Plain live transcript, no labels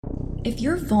If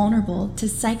you're vulnerable to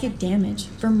psychic damage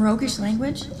from roguish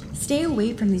language, stay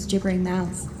away from these gibbering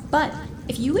mouths. But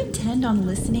if you intend on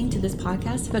listening to this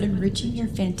podcast about enriching your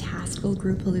fantastical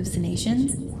group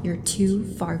hallucinations, you're too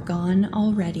far gone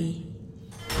already.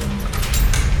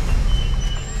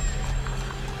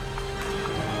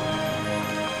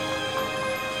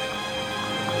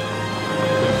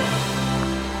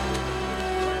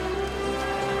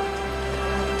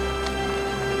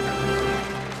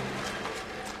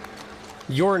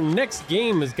 Your next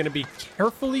game is going to be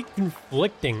carefully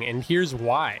conflicting, and here's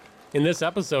why. In this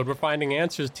episode, we're finding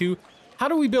answers to how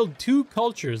do we build two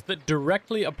cultures that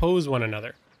directly oppose one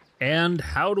another? And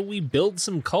how do we build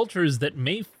some cultures that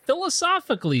may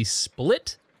philosophically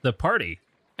split the party?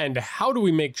 And how do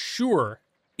we make sure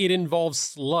it involves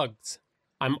slugs?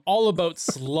 I'm all about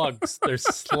slugs. Their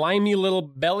slimy little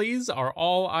bellies are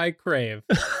all I crave.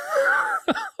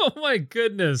 Oh my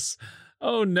goodness.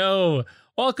 Oh no.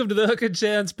 Welcome to the Hook and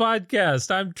Chance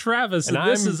podcast. I'm Travis, and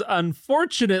this is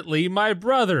unfortunately my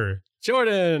brother,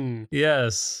 Jordan.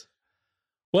 Yes.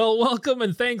 Well, welcome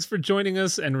and thanks for joining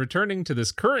us and returning to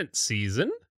this current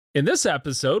season. In this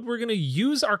episode, we're going to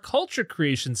use our culture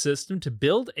creation system to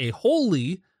build a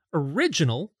wholly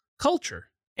original culture.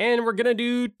 And we're going to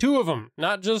do two of them,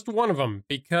 not just one of them,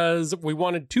 because we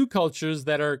wanted two cultures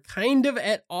that are kind of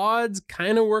at odds,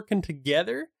 kind of working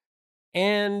together.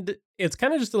 And it's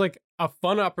kind of just like a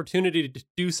fun opportunity to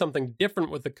do something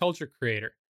different with the culture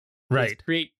creator. Right. Just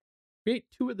create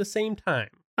two at the same time.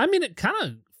 I mean, it kind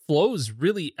of flows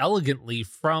really elegantly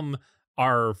from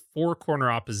our Four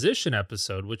Corner Opposition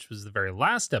episode, which was the very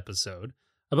last episode,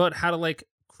 about how to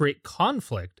create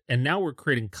conflict. And now we're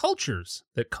creating cultures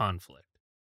that conflict.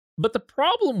 But the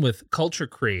problem with culture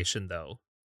creation, though,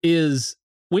 is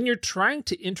when you're trying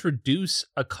to introduce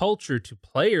a culture to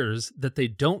players that they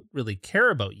don't really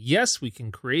care about. Yes, we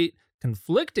can create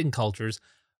conflicting cultures,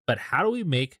 but how do we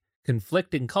make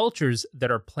conflicting cultures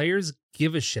that our players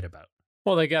give a shit about?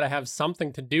 Well, they got to have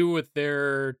something to do with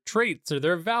their traits or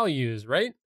their values,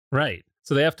 right? Right.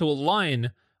 So they have to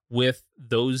align with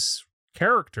those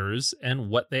characters and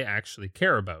what they actually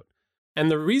care about. And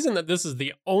the reason that this is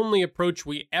the only approach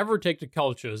we ever take to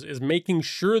cultures is making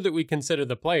sure that we consider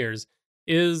the players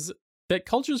is that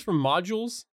cultures from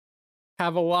modules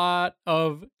have a lot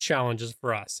of challenges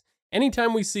for us.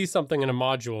 Anytime we see something in a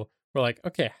module, we're like,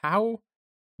 okay,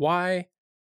 why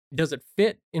does it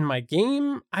fit in my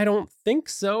game? I don't think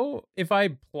so. If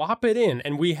I plop it in,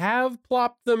 and we have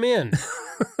plopped them in.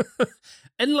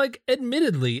 And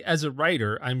admittedly, as a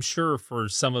writer, I'm sure for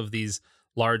some of these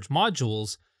large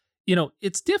modules,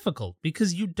 it's difficult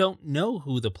because you don't know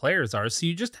who the players are. So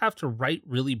you just have to write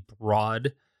really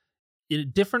broad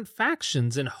different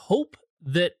factions and hope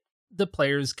that the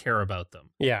players care about them.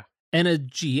 Yeah. And a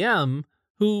GM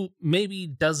who maybe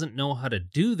doesn't know how to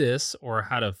do this or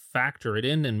how to factor it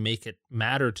in and make it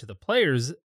matter to the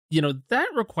players, that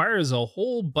requires a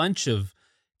whole bunch of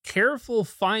careful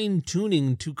fine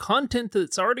tuning to content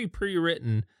that's already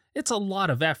pre-written. It's a lot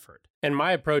of effort. And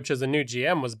my approach as a new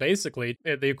GM was basically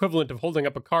the equivalent of holding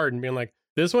up a card and being like,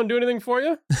 this one do anything for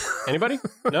you? Anybody?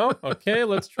 No? Okay,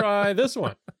 let's try this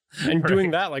one. And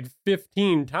doing that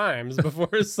 15 times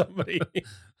before somebody...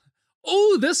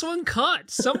 Oh, this one caught.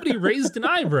 Somebody raised an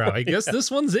eyebrow. I guess this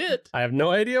one's it. I have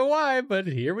no idea why, but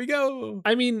here we go.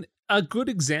 I mean, a good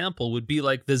example would be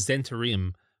the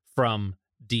Zhentarim from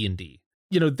D&D.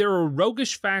 They're a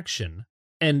roguish faction,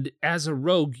 and as a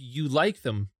rogue, you like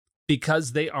them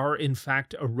because they are, in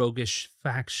fact, a roguish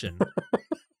faction.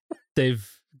 They've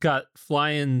got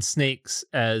flying snakes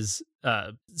as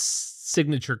a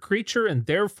signature creature, and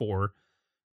therefore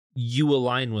you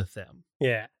align with them.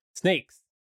 Yeah, snakes.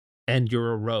 And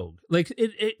you're a rogue.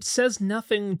 It says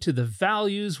nothing to the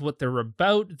values, what they're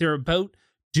about. They're about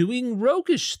doing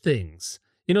roguish things.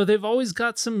 They've always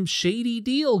got some shady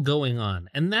deal going on.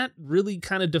 And that really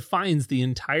kind of defines the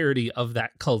entirety of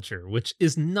that culture, which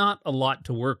is not a lot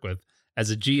to work with as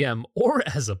a GM or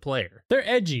as a player. They're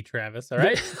edgy, Travis, all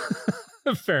right?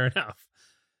 Fair enough.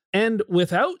 And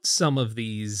without some of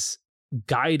these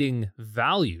guiding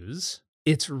values,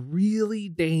 it's really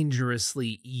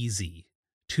dangerously easy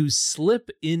to slip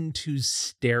into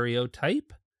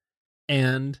stereotype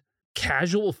and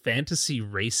casual fantasy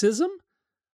racism.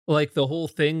 The whole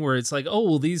thing where it's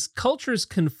these cultures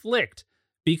conflict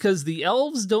because the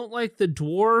elves don't like the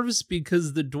dwarves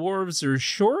because the dwarves are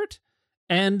short,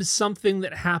 and something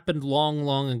that happened long,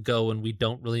 long ago and we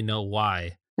don't really know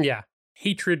why. Yeah.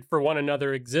 Hatred for one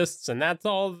another exists, and that's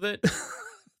all that...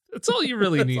 that's all you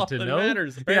really need to know.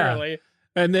 Matters, apparently.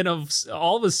 Yeah. And then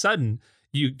all of a sudden,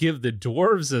 you give the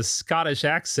dwarves a Scottish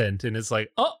accent, and it's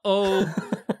uh-oh,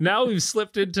 Now we've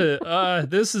slipped into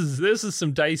this is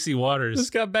some dicey waters. This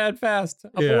got bad fast.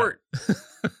 Abort. Yeah.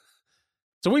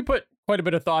 So we put quite a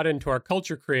bit of thought into our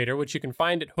culture creator, which you can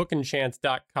find at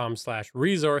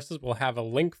hookandchance.com/resources. We'll have a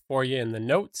link for you in the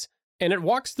notes. And it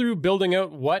walks through building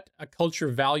out what a culture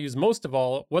values most of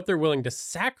all, what they're willing to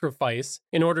sacrifice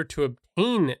in order to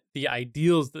obtain the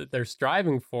ideals that they're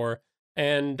striving for,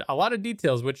 and a lot of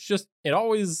details, which just, it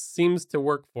always seems to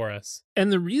work for us.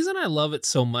 And the reason I love it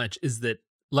so much is that,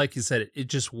 like you said, it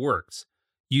just works.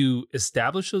 You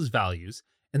establish those values,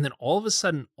 and then all of a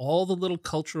sudden, all the little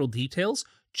cultural details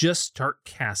just start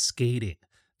cascading.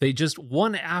 They just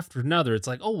one after another. It's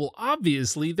like, oh, well,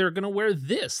 obviously they're going to wear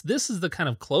this. This is the kind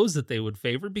of clothes that they would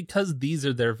favor because these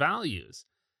are their values.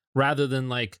 Rather than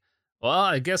like, well,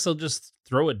 I guess I'll just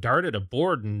throw a dart at a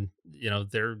board and,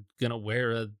 they're going to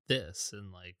wear this.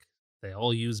 And like, they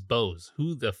all use bows.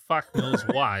 Who the fuck knows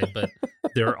why, but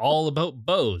they're all about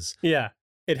bows. Yeah.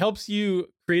 It helps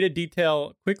you create a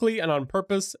detail quickly and on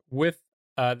purpose with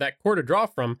that core to draw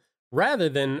from, rather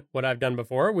than what I've done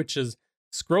before, which is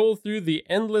scroll through the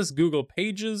endless Google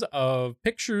pages of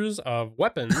pictures of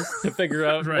weapons to figure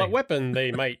out Right. what weapon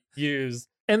they might use.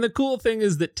 And the cool thing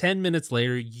is that 10 minutes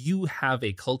later, you have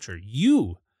a culture.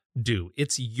 You do.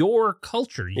 It's your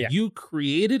culture. Yeah. You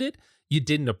created it. You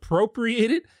didn't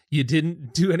appropriate it. You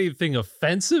didn't do anything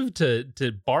offensive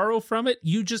to borrow from it.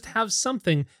 You just have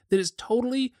something that is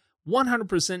totally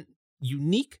 100%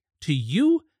 unique to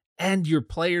you and your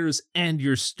players and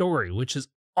your story, which is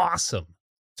awesome.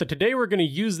 So today we're going to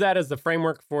use that as the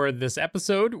framework for this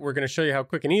episode. We're going to show you how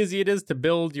quick and easy it is to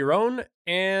build your own,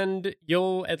 and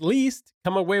you'll at least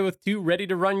come away with 2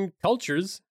 ready-to-run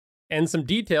cultures and some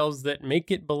details that make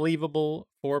it believable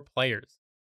for players.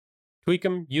 Tweak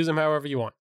them, use them however you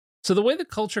want. So the way the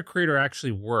culture creator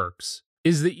actually works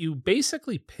is that you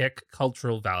basically pick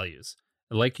cultural values.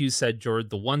 Like you said,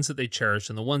 Jord, the ones that they cherish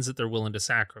and the ones that they're willing to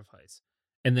sacrifice.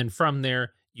 And then from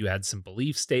there, you add some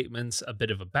belief statements, a bit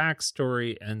of a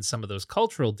backstory, and some of those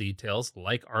cultural details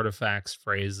like artifacts,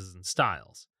 phrases, and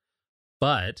styles.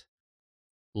 But,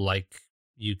 like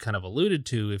you kind of alluded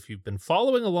to, if you've been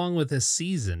following along with this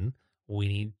season, we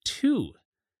need 2.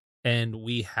 And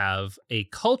we have a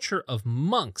culture of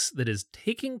monks that is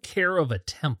taking care of a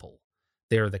temple.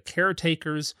 They are the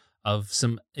caretakers of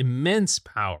some immense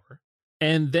power.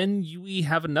 And then we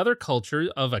have another culture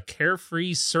of a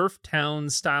carefree surf town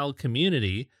style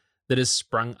community that has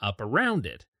sprung up around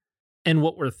it. And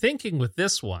what we're thinking with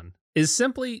this one is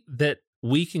simply that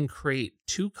we can create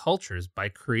 2 cultures by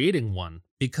creating one,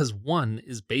 because one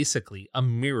is basically a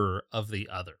mirror of the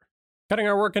other. Cutting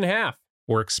our work in half.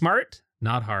 Work smart,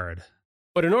 not hard.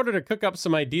 But in order to cook up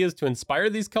some ideas to inspire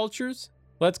these cultures,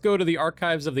 let's go to the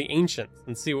archives of the ancients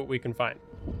and see what we can find.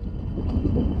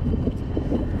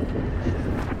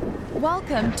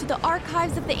 Welcome to the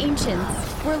Archives of the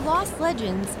Ancients, where lost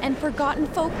legends and forgotten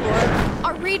folklore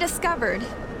are rediscovered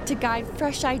to guide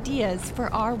fresh ideas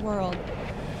for our world.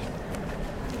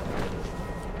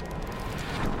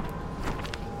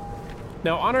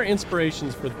 Now, on our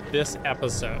inspirations for this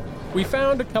episode, we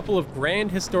found a couple of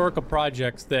grand historical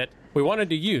projects that we wanted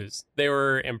to use. They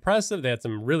were impressive, they had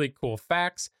some really cool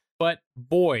facts, but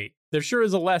boy, there sure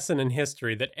is a lesson in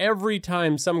history that every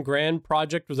time some grand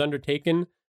project was undertaken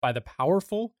by the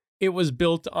powerful, it was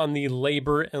built on the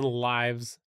labor and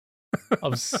lives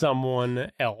of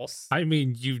someone else. I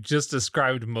mean, you've just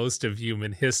described most of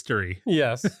human history.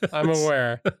 Yes, I'm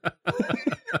aware.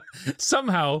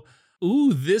 Somehow,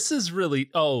 this is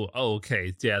really,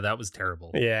 okay. Yeah, that was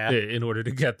terrible. Yeah. In order to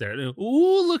get there.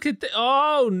 Look at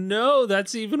oh no,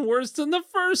 that's even worse than the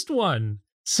first one.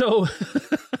 So,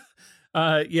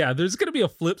 there's going to be a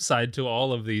flip side to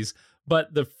all of these.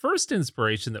 But the first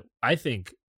inspiration that I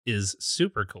think is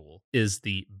super cool is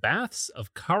the Baths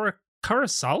of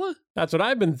Karasala? That's what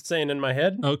I've been saying in my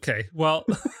head. Okay, well,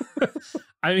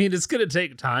 I mean, it's going to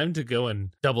take time to go and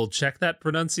double check that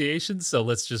pronunciation, so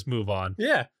let's just move on.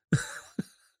 Yeah.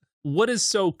 What is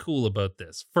so cool about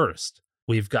this? First,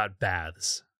 we've got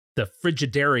baths. The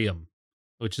Frigidarium,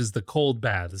 which is the cold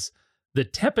baths. The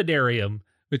Tepidarium,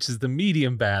 which is the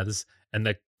medium baths. And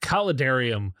the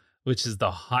Calidarium, which is the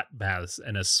hot baths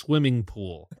and a swimming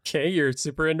pool. Okay, you're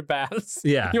super into baths.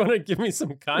 Yeah. You want to give me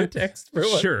some context for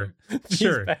what Sure.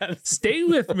 these baths? Stay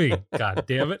with me. God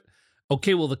damn it.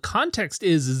 Okay, well, the context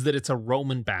is that it's a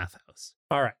Roman bathhouse.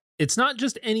 All right. It's not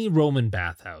just any Roman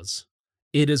bathhouse.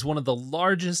 It is one of the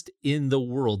largest in the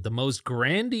world, the most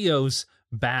grandiose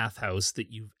bathhouse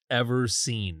that you've ever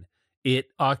seen. It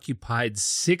occupied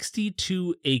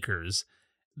 62 acres.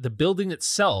 The building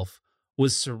itself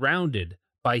was surrounded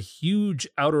by huge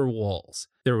outer walls.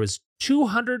 There was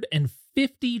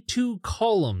 52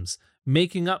 columns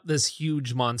making up this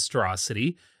huge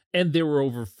monstrosity, and they were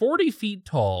over 40 feet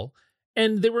tall,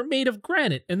 and they were made of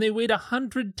granite, and they weighed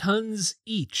 100 tons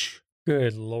each.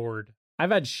 Good Lord.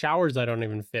 I've had showers I don't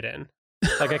even fit in.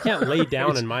 Like, I can't lay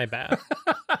down in my bath.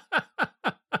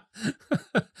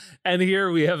 And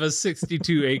here we have a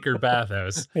 62-acre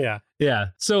bathhouse. Yeah. Yeah.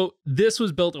 So this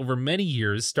was built over many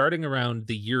years, starting around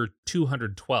the year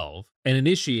 212, and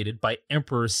initiated by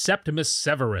Emperor Septimus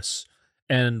Severus,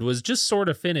 and was just sort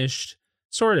of finished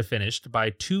by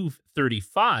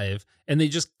 235, and they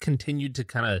just continued to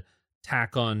kind of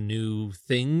tack on new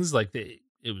things. Like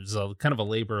it was kind of a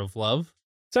labor of love.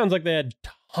 Sounds like they had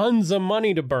tons of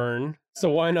money to burn, so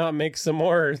why not make some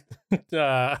more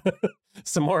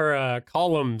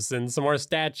columns and some more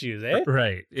statues, eh?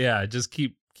 Right. Yeah. Just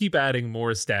keep adding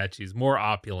more statues, more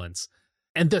opulence.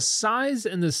 And the size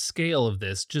and the scale of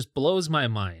this just blows my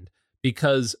mind,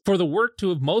 because for the work to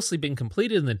have mostly been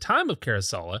completed in the time of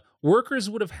Carousala, workers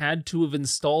would have had to have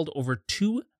installed over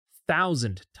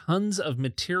 2,000 tons of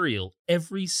material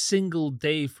every single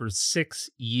day for 6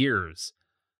 years.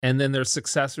 And then their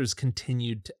successors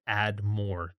continued to add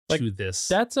more to this.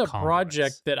 That's a complex.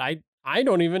 project that I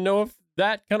don't even know if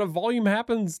that kind of volume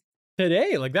happens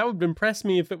today. Like, that would impress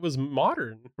me if it was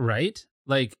modern. Right?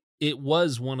 Like, it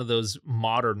was one of those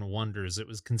modern wonders. It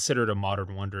was considered a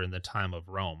modern wonder in the time of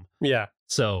Rome. Yeah.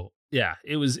 So, yeah,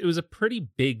 it was a pretty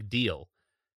big deal.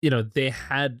 You know, they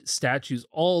had statues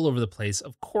all over the place,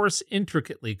 of course,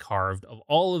 intricately carved of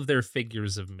all of their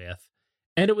figures of myth.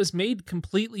 And it was made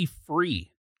completely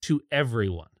free to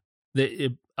everyone.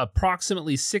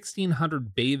 Approximately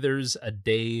 1,600 bathers a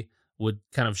day would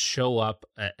kind of show up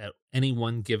at any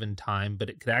one given time, but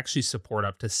it could actually support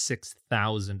up to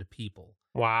 6,000 people.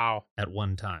 Wow. At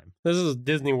one time. This is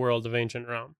Disney World of ancient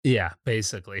Rome. Yeah,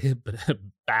 basically. But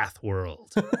Bath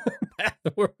World. Bath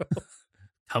World.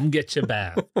 Come get your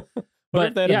bath. What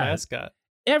if they had a mascot?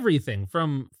 Everything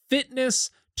from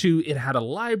fitness to it had a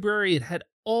library, it had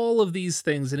all of these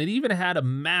things, and it even had a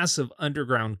massive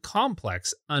underground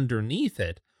complex underneath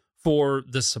it for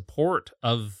the support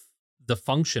of the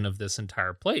function of this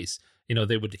entire place. You know,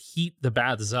 they would heat the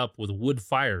baths up with wood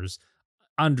fires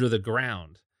under the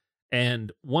ground.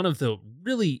 And one of the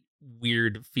really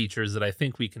weird features that I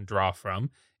think we can draw from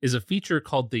is a feature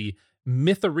called the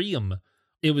Mytharium.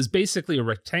 It was basically a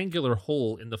rectangular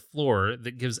hole in the floor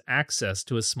that gives access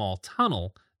to a small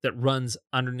tunnel that runs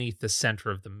underneath the center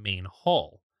of the main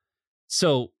hall.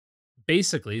 So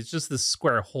basically, it's just this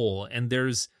square hole, and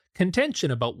there's contention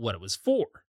about what it was for.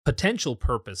 Potential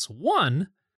purpose 1,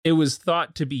 it was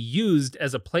thought to be used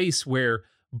as a place where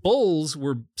bulls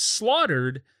were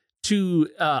slaughtered to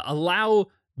allow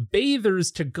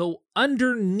bathers to go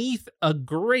underneath a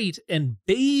grate and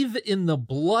bathe in the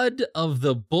blood of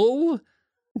the bull.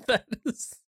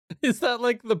 Is that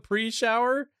like the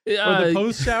pre-shower or the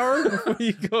post-shower before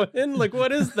you go in? Like,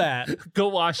 what is that? Go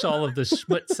wash all of the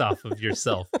schmutz off of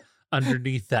yourself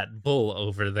underneath that bull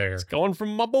over there. It's going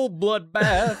from my bull blood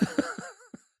bath.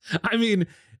 I mean,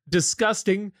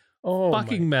 disgusting,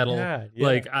 fucking metal. God, yeah.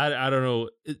 Like, I don't know.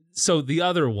 So the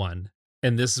other one,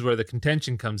 and this is where the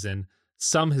contention comes in,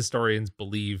 some historians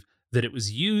believe that it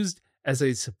was used as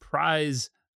a surprise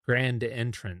grand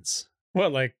entrance.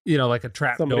 What, like, you know, like a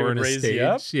trap door in a stage. You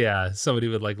up? Yeah, somebody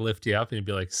would like lift you up and you'd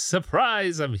be like,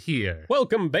 surprise, I'm here.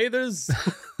 Welcome, bathers.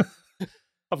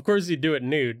 Of course, you do it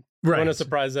nude. Right. You want to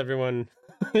surprise everyone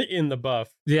in the buff.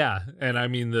 Yeah, and I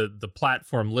mean the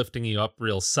platform lifting you up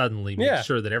real suddenly makes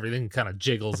sure that everything kind of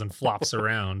jiggles and flops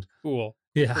around. Cool.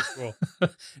 Yeah. Cool.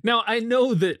 Now, I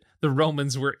know that the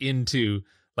Romans were into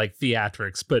like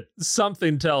theatrics, but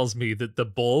something tells me that the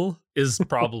bull is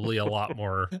probably a lot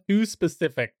more too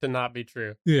specific to not be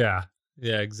true. Yeah,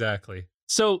 exactly.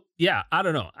 So, yeah, I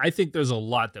don't know. I think there's a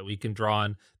lot that we can draw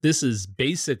on. This is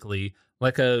basically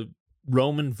like a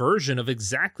Roman version of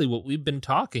exactly what we've been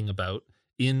talking about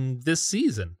in this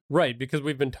season. Right, because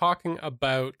we've been talking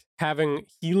about having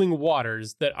healing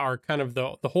waters that are kind of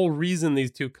the whole reason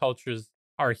these two cultures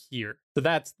are here. So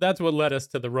that's what led us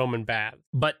to the Roman bath.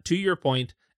 But to your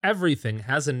point, everything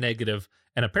has a negative,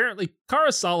 and apparently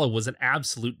Carousala was an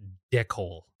absolute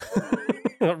dickhole.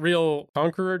 A real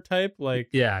conqueror type, like,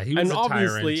 yeah, he was and a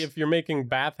obviously, tyrant. If you're making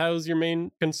bathhouse your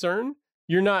main concern,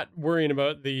 you're not worrying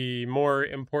about the more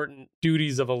important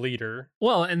duties of a leader.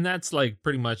 Well, and that's like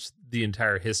pretty much the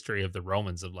entire history of the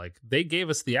Romans, of like, they gave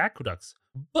us the aqueducts,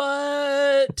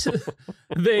 but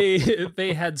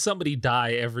they had somebody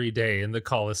die every day in the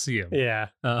Colosseum. Yeah.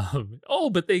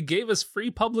 But they gave us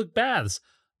free public baths,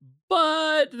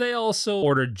 but they also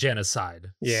ordered genocide.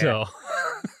 Yeah. So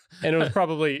and it was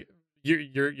probably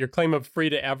your claim of free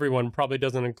to everyone probably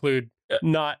doesn't include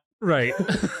not Right.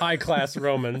 high-class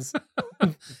Romans.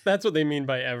 That's what they mean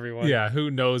by everyone. Yeah, who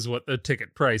knows what the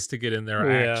ticket price to get in there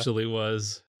Yeah. actually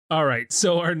was. All right,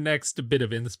 so our next bit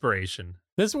of inspiration.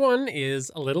 This one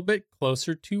is a little bit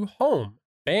closer to home,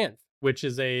 Banff, which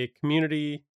is a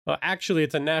community. Well, actually,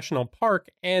 it's a national park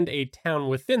and a town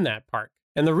within that park.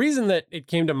 And the reason that it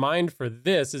came to mind for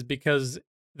this is because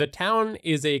the town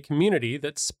is a community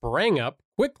that sprang up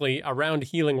quickly around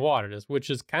healing waters, which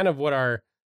is kind of what our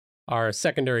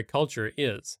secondary culture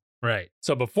is. Right.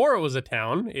 So before it was a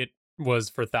town, it was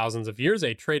for thousands of years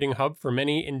a trading hub for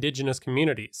many indigenous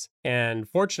communities. And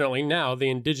fortunately now the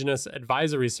Indigenous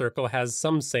Advisory Circle has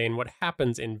some say in what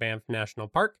happens in Banff National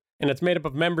Park. And it's made up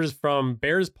of members from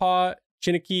Bears Paw,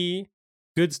 Chiniki,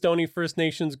 Goodstoney First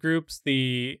Nations groups,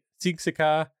 the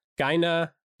Siksika,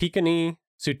 Kainai, Piikani,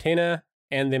 Tsutena,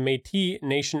 and the Métis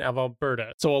Nation of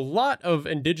Alberta. So a lot of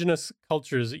indigenous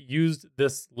cultures used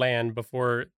this land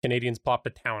before Canadians plopped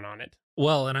a town on it.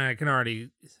 Well, and I can already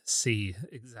see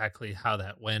exactly how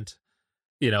that went.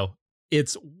 You know,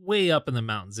 it's way up in the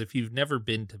mountains. If you've never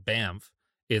been to Banff,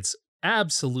 it's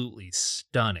absolutely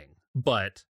stunning.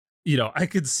 But, you know, I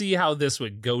could see how this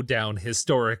would go down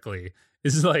historically.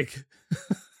 It's like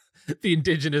the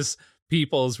indigenous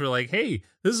peoples were like, hey,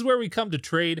 this is where we come to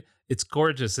trade. It's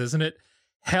gorgeous, isn't it?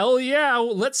 Hell yeah,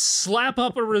 let's slap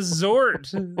up a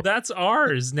resort. That's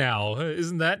ours now.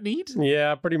 Isn't that neat?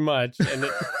 Yeah, pretty much. And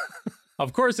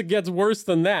of course, it gets worse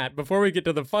than that. Before we get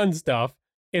to the fun stuff,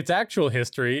 its actual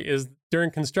history is during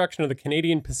construction of the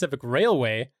Canadian Pacific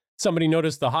Railway, somebody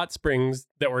noticed the hot springs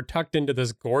that were tucked into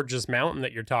this gorgeous mountain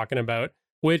that you're talking about,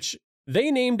 which they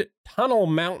named Tunnel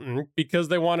Mountain because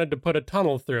they wanted to put a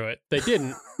tunnel through it. They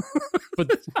didn't.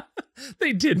 But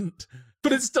they didn't.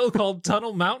 But it's still called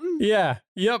Tunnel Mountain? Yeah.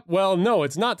 Yep. Well, no,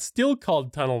 it's not still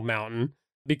called Tunnel Mountain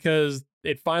because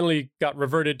it finally got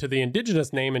reverted to the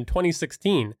indigenous name in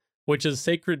 2016, which is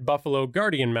Sacred Buffalo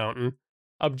Guardian Mountain.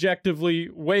 Objectively,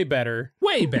 way better.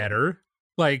 Way better.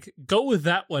 Like, go with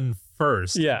that one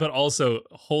first. Yeah. But also,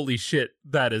 holy shit,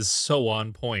 that is so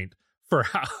on point for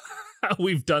how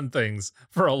we've done things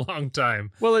for a long time.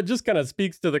 Well, it just kind of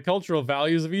speaks to the cultural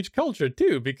values of each culture,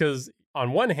 too, because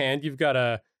on one hand, you've got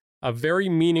a very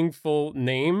meaningful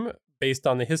name based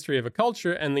on the history of a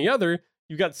culture, and the other,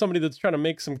 you've got somebody that's trying to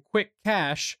make some quick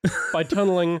cash by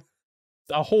tunneling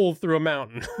a hole through a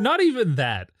mountain. Not even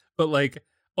that, but like,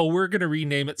 oh, we're going to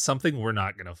rename it something we're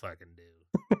not going to fucking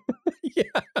do.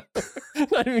 Yeah.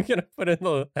 Not even going to put in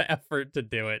the effort to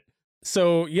do it.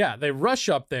 So, yeah, they rush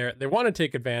up there. They want to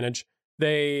take advantage.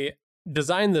 They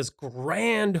design this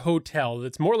grand hotel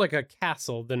that's more like a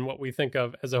castle than what we think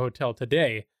of as a hotel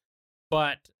today.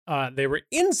 But they were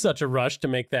in such a rush to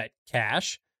make that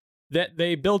cash that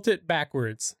they built it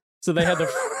backwards. So they had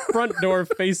the front door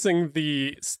facing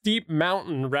the steep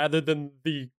mountain rather than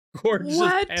the gorgeous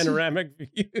panoramic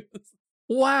views.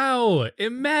 Wow.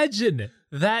 Imagine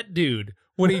that dude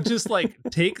when he just like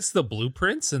takes the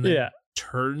blueprints and then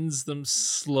turns them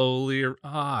slowly.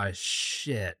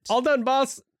 Shit. All done,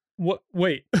 boss.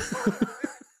 Wait.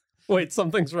 Wait,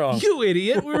 something's wrong. You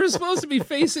idiot. We were supposed to be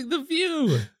facing the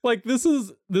view. Like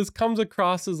this comes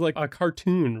across as like a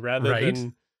cartoon rather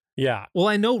than yeah. Well,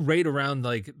 I know right around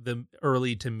like the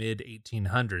early to mid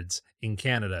 1800s in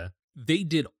Canada, they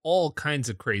did all kinds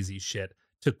of crazy shit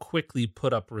to quickly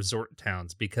put up resort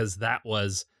towns because that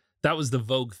was the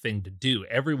vogue thing to do.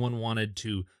 Everyone wanted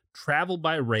to travel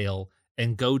by rail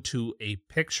and go to a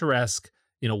picturesque,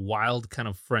 wild kind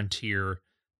of frontier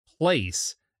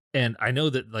place. And I know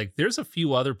that like there's a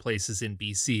few other places in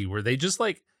BC where they just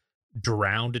like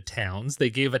drowned towns. They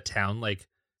gave a town like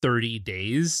 30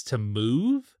 days to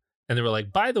move. And they were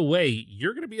like, by the way,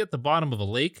 you're going to be at the bottom of a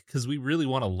lake because we really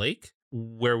want a lake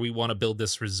where we want to build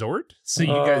this resort. So you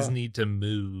guys need to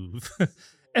move.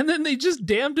 And then they just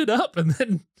dammed it up and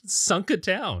then sunk a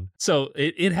town. So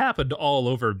it happened all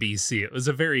over BC. It was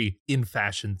a very in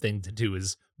fashion thing to do,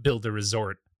 is build a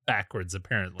resort backwards,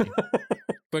 apparently.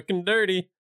 Quick and dirty.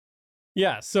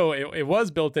 Yeah, so it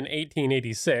was built in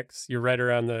 1886. You're right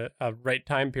around the right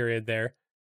time period there.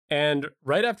 And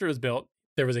right after it was built,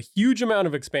 there was a huge amount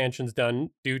of expansions done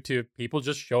due to people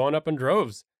just showing up in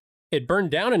droves. It burned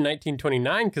down in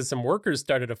 1929 because some workers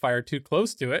started a fire too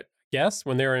close to it, I guess,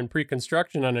 when they were in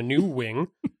pre-construction on a new wing.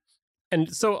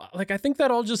 And so, like, I think that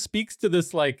all just speaks to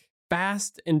this, like,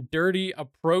 fast and dirty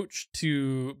approach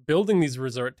to building these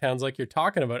resort towns like you're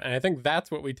talking about. And I think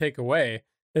that's what we take away,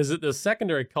 is that the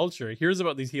secondary culture hears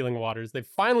about these healing waters. They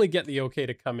finally get the okay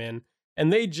to come in,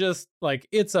 and they just, like,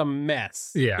 it's a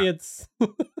mess. Yeah. It's...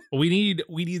 We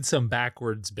need some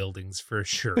backwards buildings for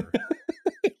sure.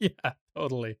 Yeah,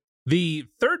 totally. The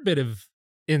third bit of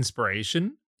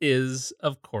inspiration is,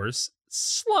 of course,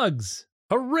 slugs.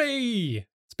 Hooray!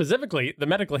 Specifically, the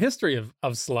medical history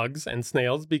of slugs and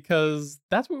snails, because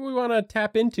that's what we want to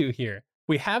tap into here.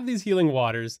 We have these healing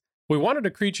waters. We wanted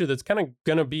a creature that's kind of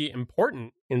going to be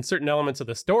important in certain elements of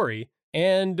the story.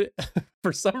 And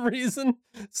for some reason,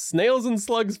 snails and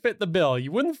slugs fit the bill.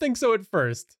 You wouldn't think so at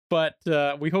first, but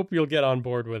we hope you'll get on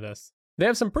board with us. They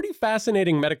have some pretty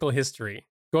fascinating medical history,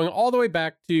 going all the way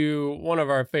back to one of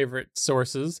our favorite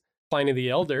sources, Pliny the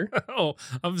Elder. Oh,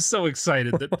 I'm so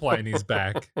excited that Pliny's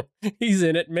back. He's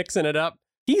in it, mixing it up.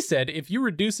 He said if you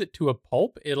reduce it to a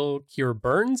pulp, it'll cure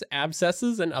burns,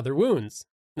 abscesses, and other wounds.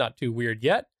 Not too weird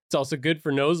yet. It's also good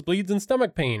for nosebleeds and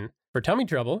stomach pain. For tummy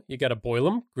trouble, you gotta boil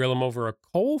them, grill them over a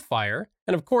coal fire,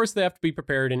 and of course they have to be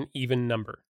prepared in even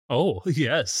number. Oh,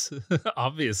 yes,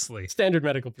 obviously. Standard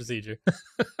medical procedure.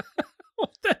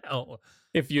 What the hell?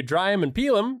 If you dry them and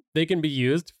peel them, they can be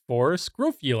used for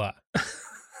scrofula.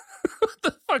 What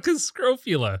the fuck is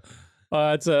scrofula?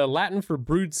 It's a Latin for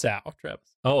brood sow, Travis.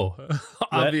 Oh,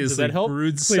 obviously, does that help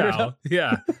brood clear it sow. up?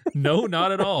 Yeah, no,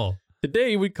 not at all.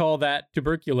 Today we call that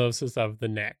tuberculosis of the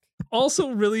neck. Also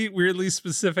really weirdly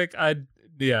specific.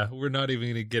 We're not even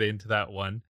going to get into that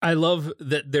one. I love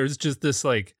that there's just this,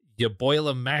 like, you boil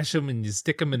them, mash them, and you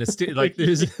stick them in a like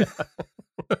there's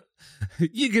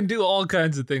you can do all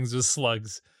kinds of things with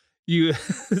slugs. You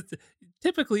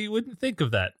typically you wouldn't think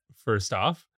of that first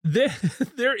off.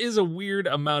 There is a weird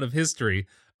amount of history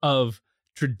of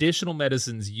traditional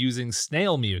medicines using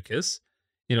snail mucus.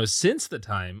 You know, since the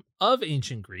time of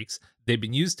ancient Greeks, they've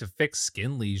been used to fix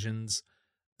skin lesions.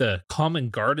 The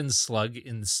common garden slug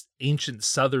in ancient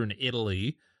southern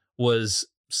Italy was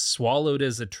swallowed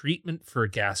as a treatment for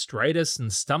gastritis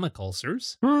and stomach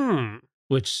ulcers,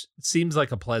 which seems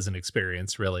like a pleasant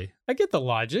experience, really. I get the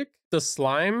logic. The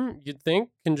slime, you'd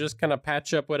think, can just kind of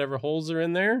patch up whatever holes are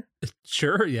in there.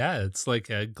 Sure, yeah. It's like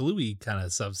a gluey kind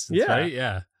of substance, right?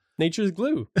 Yeah. Nature's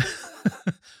glue.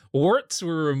 Warts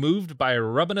were removed by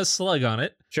rubbing a slug on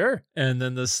it. Sure. And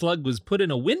then the slug was put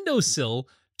in a windowsill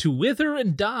to wither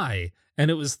and die. And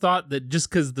it was thought that just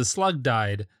because the slug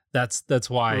died, that's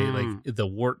why like the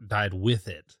wart died with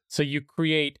it. So you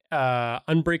create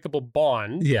unbreakable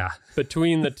bond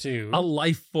between the two. A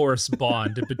life force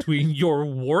bond between your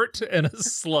wart and a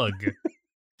slug.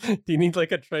 Do you need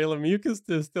like a trail of mucus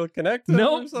to still connect them?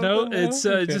 No, just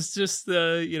it's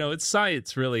it's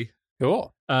science, really.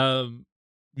 Cool.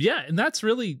 Yeah, and that's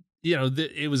really,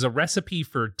 it was a recipe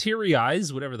for teary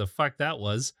eyes, whatever the fuck that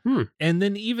was. And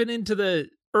then even into the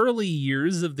early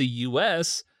years of the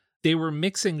US, they were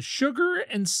mixing sugar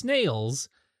and snails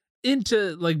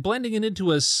into, like, blending it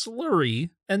into a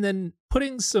slurry and then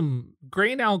putting some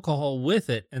grain alcohol with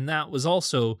it. And that was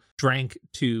also drank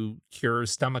to cure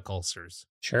stomach ulcers.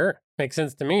 Sure. Makes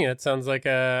sense to me. That sounds like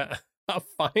a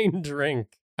fine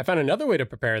drink. I found another way to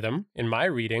prepare them in my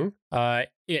reading.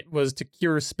 It was to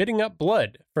cure spitting up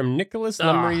blood from Nicholas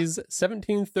Lumry's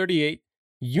 1738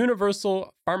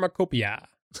 Universal Pharmacopoeia.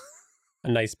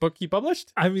 A nice book he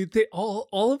published. I mean,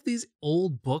 all of these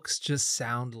old books just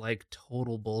sound like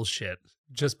total bullshit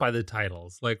just by the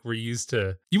titles. Like, we're used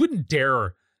to, you wouldn't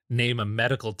dare name a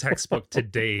medical textbook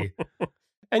today.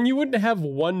 And you wouldn't have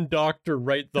one doctor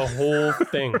write the whole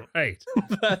thing. Right.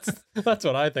 That's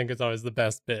what I think is always the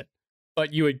best bit.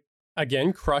 But you would,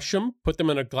 again, crush them, put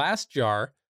them in a glass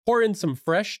jar, pour in some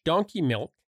fresh donkey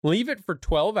milk, leave it for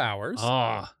 12 hours,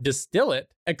 distill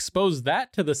it, expose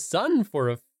that to the sun for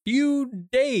a few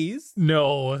days.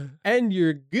 No. And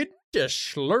you're good to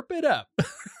slurp it up.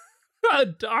 A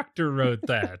doctor wrote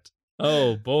that.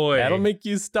 Oh, boy. That'll make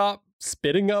you stop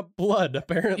spitting up blood,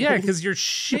 apparently. Yeah, because you're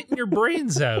shitting your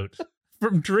brains out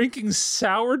from drinking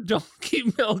sour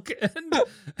donkey milk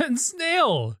and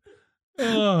snail.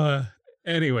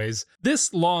 Anyways,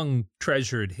 this long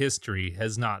treasured history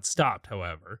has not stopped,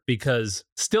 however, because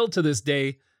still to this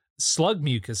day, slug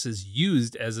mucus is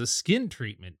used as a skin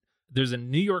treatment. There's a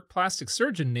New York plastic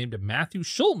surgeon named Matthew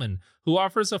Schulman who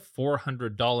offers a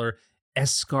 $400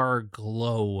 Escar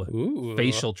Glow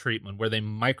facial treatment where they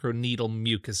microneedle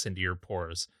mucus into your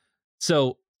pores.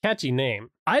 So, catchy name.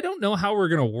 I don't know how we're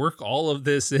going to work all of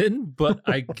this in, but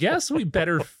I guess we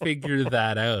better figure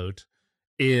that out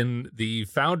in the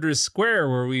Founders Square,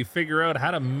 where we figure out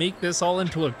how to make this all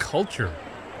into a culture.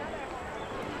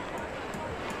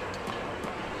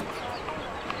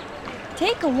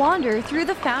 Take a wander through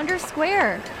the Founders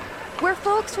Square, where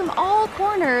folks from all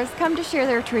corners come to share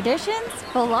their traditions,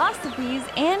 philosophies,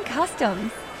 and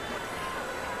customs.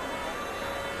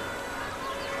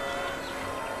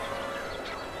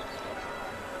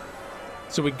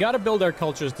 So we gotta build our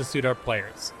cultures to suit our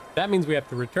players. That means we have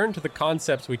to return to the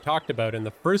concepts we talked about in the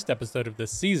first episode of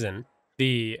this season,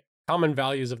 the common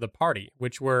values of the party,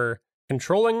 which were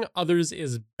controlling others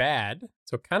is bad,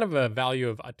 so kind of a value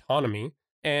of autonomy,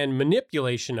 and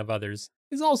manipulation of others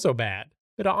is also bad.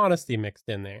 Bit of honesty mixed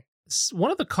in there.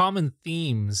 One of the common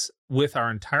themes with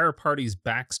our entire party's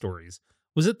backstories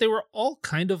was that they were all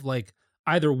kind of like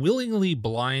either willingly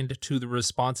blind to the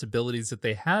responsibilities that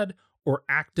they had or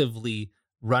actively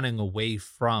running away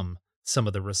from some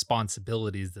of the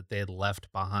responsibilities that they had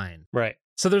left behind. Right.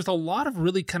 So there's a lot of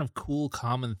really kind of cool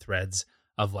common threads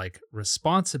of like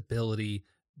responsibility,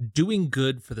 doing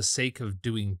good for the sake of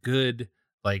doing good,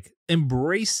 like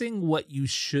embracing what you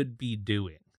should be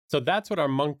doing. So that's what our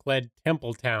monk-led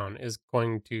temple town is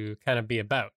going to kind of be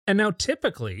about. And now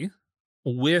typically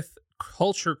with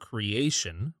culture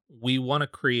creation, we want to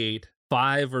create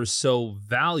 5 or so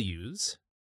values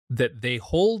that they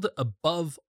hold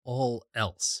above all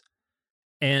else.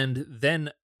 And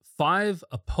then 5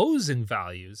 opposing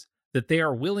values that they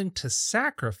are willing to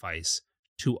sacrifice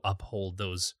to uphold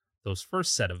those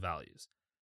first set of values.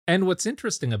 And what's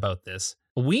interesting about this,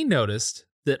 we noticed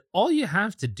that all you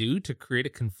have to do to create a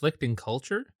conflicting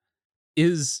culture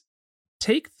is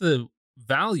take the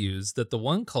values that the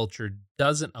one culture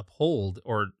doesn't uphold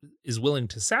or is willing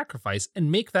to sacrifice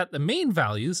and make that the main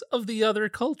values of the other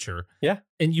culture. Yeah.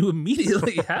 And you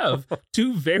immediately have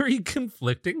 2 very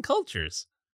conflicting cultures.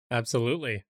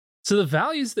 Absolutely. So the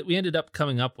values that we ended up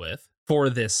coming up with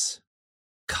for this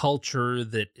culture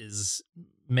that is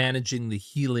managing the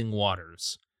healing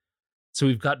waters. So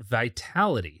we've got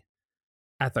vitality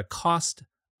at the cost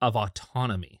of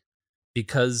autonomy,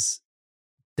 because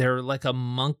they're like a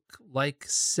monk-like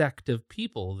sect of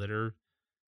people that are,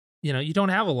 you don't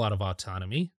have a lot of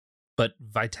autonomy, but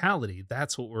vitality,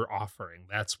 that's what we're offering.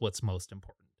 That's what's most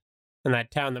important. And that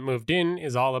town that moved in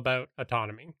is all about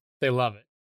autonomy. They love it.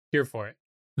 Here for it.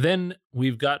 Then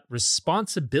we've got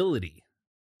responsibility.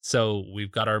 So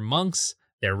we've got our monks.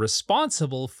 They're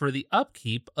responsible for the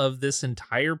upkeep of this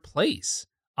entire place.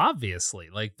 Obviously,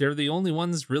 like they're the only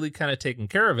ones really kind of taking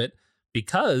care of it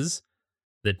because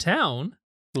the town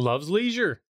loves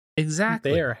leisure.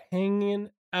 Exactly. They are hanging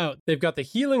out. They've got the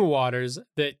healing waters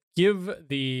that give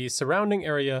the surrounding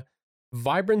area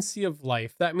vibrancy of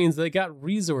life. That means they got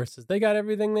resources. They got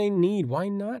everything they need. Why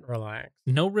not relax?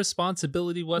 No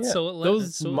responsibility whatsoever. Yeah,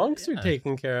 those monks are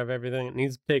taking care of everything that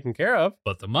needs taken care of.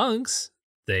 But the monks,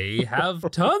 they have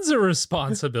tons of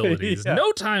responsibilities. Yeah.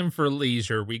 No time for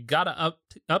leisure. We gotta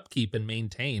upkeep and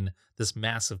maintain this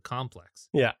massive complex.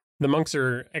 Yeah. The monks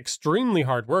are extremely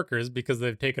hard workers because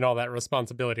they've taken all that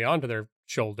responsibility onto their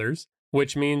shoulders,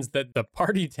 which means that the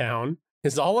party town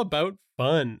is all about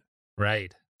fun.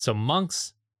 Right. So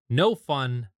monks, no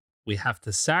fun. We have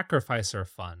to sacrifice our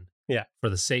fun for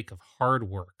the sake of hard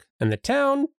work. And the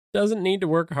town doesn't need to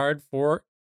work hard for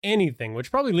anything,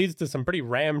 which probably leads to some pretty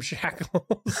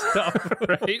ramshackle stuff.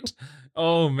 Right?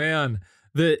 Oh, man.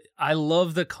 I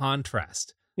love the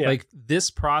contrast. Yeah. Like this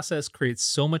process creates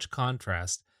so much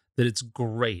contrast that it's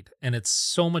great. And it's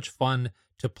so much fun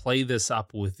to play this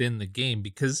up within the game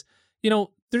because,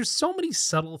 there's so many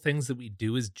subtle things that we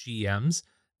do as GMs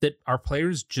that our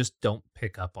players just don't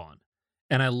pick up on.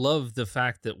 And I love the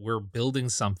fact that we're building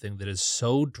something that is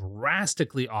so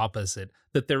drastically opposite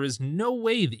that there is no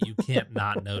way that you can't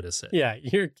not notice it. Yeah,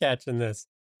 you're catching this.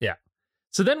 Yeah.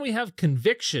 So then we have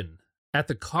conviction at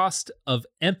the cost of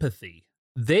empathy.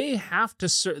 They have to,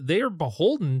 they are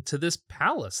beholden to this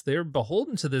palace. They're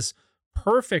beholden to this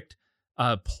perfect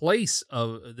place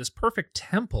of this perfect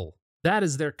temple. That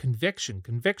is their conviction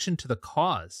to the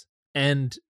cause.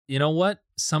 And you know what?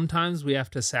 Sometimes we have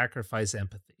to sacrifice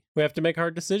empathy. We have to make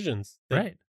hard decisions that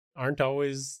Right. aren't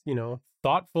always,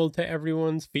 thoughtful to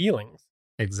everyone's feelings.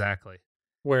 Exactly.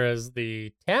 Whereas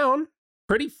the town,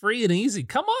 Pretty free and easy.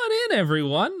 Come on in,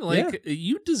 everyone. Like,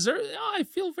 you deserve, I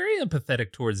feel very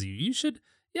empathetic towards you. You should,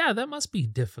 that must be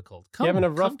difficult. you having a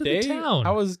rough come to day? the town.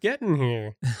 I was getting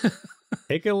here.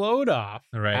 Take a load off.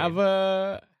 Right. Have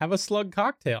a slug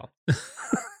cocktail.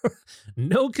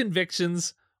 No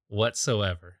convictions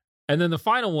whatsoever. And then the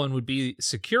final one would be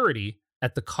security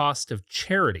at the cost of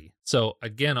charity. So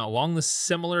again, along the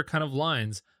similar kind of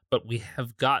lines, but we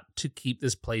have got to keep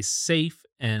this place safe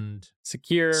and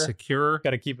secure.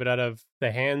 Got to keep it out of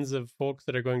the hands of folks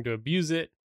that are going to abuse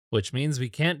it. Which means we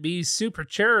can't be super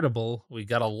charitable. We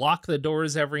got to lock the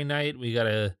doors every night. We got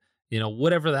to,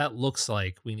 whatever that looks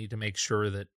like, we need to make sure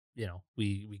that,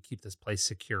 we keep this place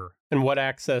secure. And what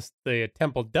access the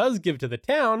temple does give to the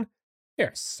town,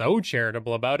 they're so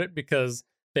charitable about it because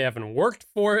they haven't worked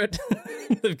for it.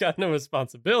 They've got no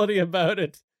responsibility about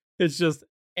it. It's just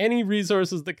any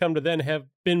resources that come to them have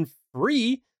been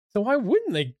free. So why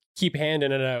wouldn't they keep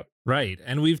handing it out? Right.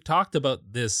 And we've talked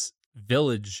about this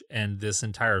village and this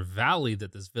entire valley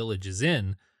that this village is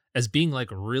in as being like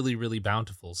really, really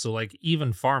bountiful. So like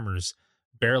even farmers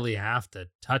barely have to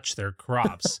touch their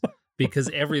crops because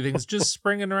everything's just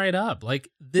springing right up. Like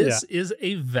this is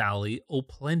a valley o'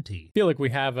 plenty. I feel like we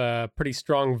have a pretty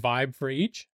strong vibe for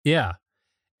each. Yeah.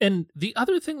 And the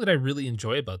other thing that I really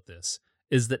enjoy about this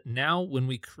is that now when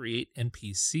we create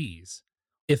NPCs,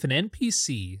 if an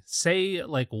NPC, say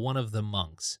like one of the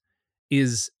monks,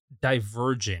 is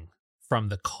diverging from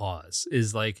the cause,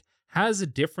 is like has a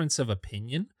difference of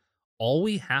opinion, all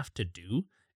we have to do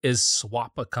is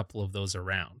swap a couple of those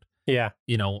around. Yeah.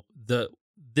 You know,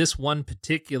 this one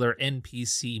particular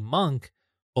NPC monk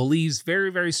believes very,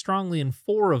 very strongly in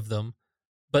 4 of them,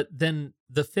 but then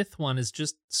the 5th one is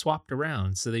just swapped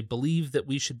around. So they believe that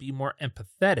we should be more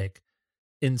empathetic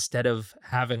instead of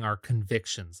having our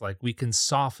convictions. Like we can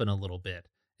soften a little bit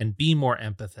and be more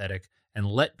empathetic and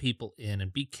let people in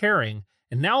and be caring.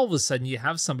 And now all of a sudden you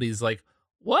have somebody who's like,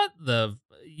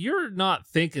 you're not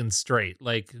thinking straight.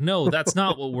 Like, no, that's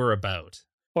not what we're about.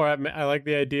 Or I like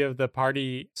the idea of the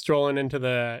party strolling into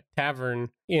the tavern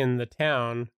in the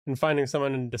town and finding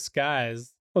someone in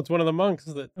disguise. Well, it's one of the monks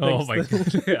that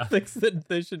thinks that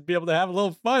they should be able to have a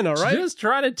little fun, all right? Just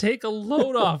try to take a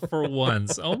load off for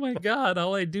once. Oh my God,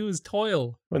 all I do is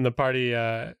toil. When the party,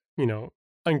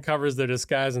 uncovers their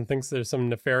disguise and thinks there's some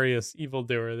nefarious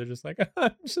evildoer, they're just like,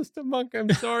 I'm just a monk, I'm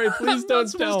sorry, please I'm don't not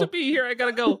supposed to be here, I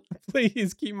gotta go.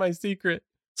 Please keep my secret.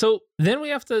 So then we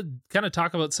have to kind of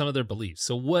talk about some of their beliefs.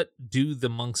 So what do the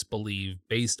monks believe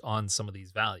based on some of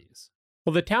these values?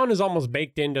 Well, the town is almost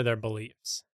baked into their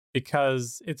beliefs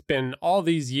because it's been all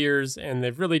these years and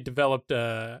they've really developed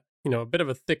a bit of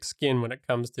a thick skin when it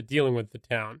comes to dealing with the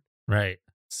town. Right.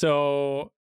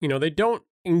 So, they don't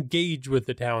engage with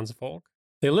the townsfolk.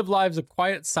 They live lives of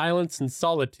quiet silence and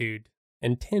solitude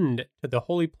and tend to the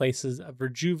holy places of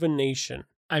rejuvenation.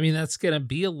 I mean, that's going to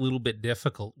be a little bit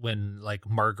difficult when like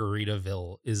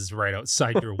Margaritaville is right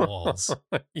outside your walls.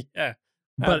 Yeah,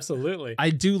 but absolutely.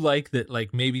 I do like that,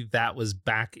 like maybe that was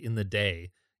back in the day.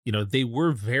 They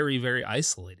were very, very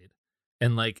isolated.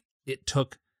 And like it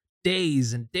took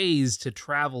days and days to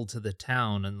travel to the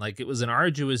town. And like it was an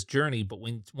arduous journey. But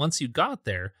once you got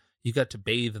there, you got to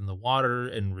bathe in the water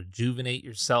and rejuvenate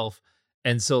yourself.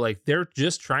 And so like they're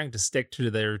just trying to stick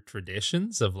to their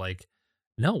traditions of like,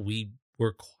 no,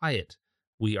 we're quiet.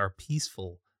 We are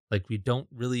peaceful. Like we don't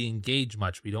really engage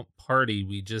much. We don't party.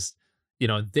 We just,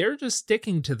 they're just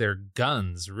sticking to their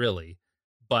guns really.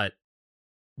 But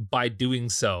by doing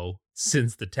so,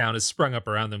 since the town has sprung up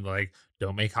around them, like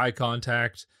don't make eye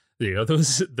contact.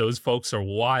 Those folks are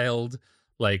wild.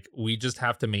 Like we just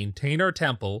have to maintain our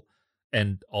temple.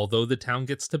 And although the town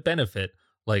gets to benefit,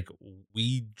 like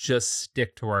we just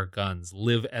stick to our guns,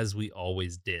 live as we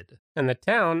always did. And the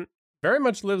town very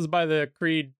much lives by the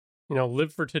creed,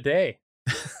 live for today.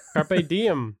 Carpe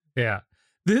diem. Yeah.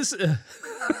 This,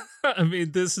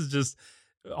 this is just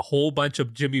a whole bunch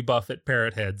of Jimmy Buffett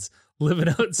parrot heads living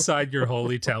outside your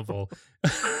holy temple.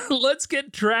 Let's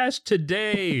get trashed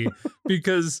today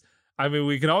because,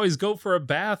 we can always go for a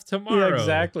bath tomorrow. Yeah,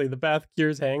 exactly. The bath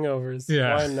cures hangovers.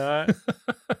 Yeah. Why not?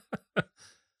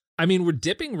 We're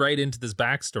dipping right into this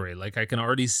backstory. Like I can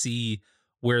already see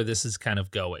where this is kind of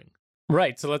going.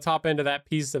 Right. So let's hop into that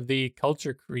piece of the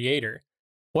culture creator.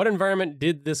 What environment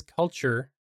did these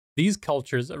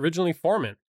cultures originally form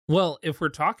in? Well, if we're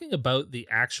talking about the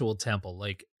actual temple,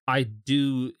 like I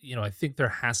think there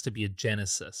has to be a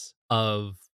genesis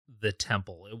of the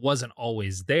temple. It wasn't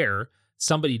always there.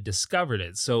 Somebody discovered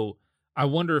it. So I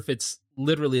wonder if it's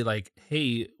literally like,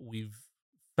 hey, we've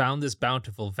found this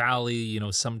bountiful valley,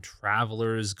 some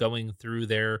travelers going through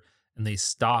there and they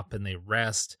stop and they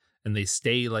rest and they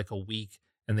stay like a week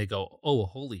and they go, oh,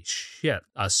 holy shit,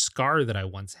 a scar that I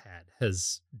once had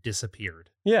has disappeared.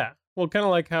 Yeah. Well, kind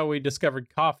of like how we discovered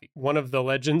coffee. One of the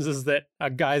legends is that a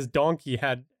guy's donkey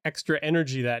had extra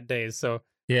energy that day. So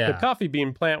the coffee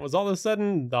bean plant was all of a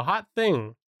sudden the hot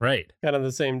thing. Right. Kind of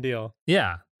the same deal.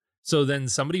 Yeah. So then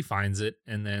somebody finds it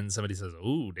and then somebody says,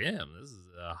 oh, damn, this is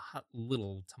a hot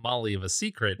little tamale of a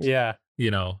secret. Yeah.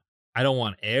 I don't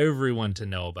want everyone to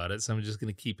know about it. So I'm just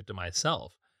going to keep it to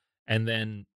myself. And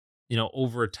then,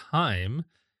 over time,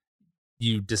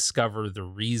 you discover the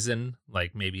reason,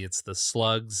 like maybe it's the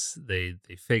slugs. They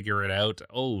figure it out.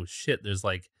 Oh, shit, there's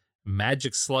like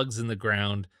magic slugs in the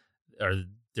ground or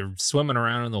they're swimming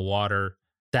around in the water.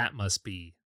 That must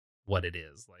be what it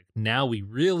is. Like now we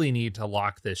really need to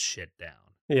lock this shit down.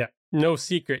 Yeah. No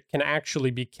secret can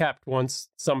actually be kept once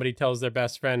somebody tells their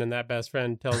best friend and that best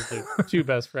friend tells the 2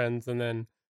 best friends and then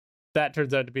that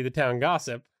turns out to be the town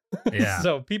gossip. Yeah.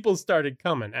 So people started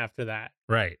coming after that.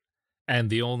 Right. And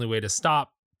the only way to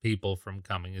stop people from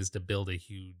coming is to build a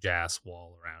huge ass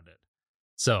wall around it.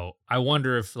 So I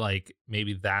wonder if like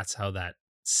maybe that's how that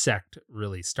sect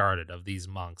really started, of these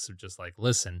monks are just like,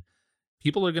 listen,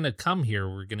 people are going to come here.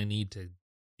 We're going to need to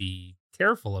be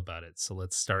careful about it. So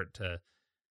let's start to,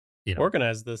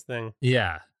 organize this thing.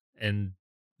 yeah. And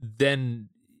then,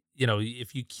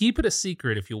 if you keep it a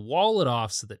secret, if you wall it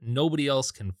off so that nobody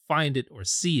else can find it or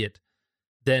see it,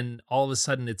 then all of a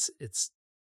sudden it's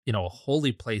a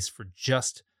holy place for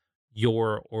just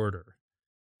your order.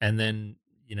 And then,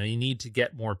 you need to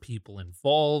get more people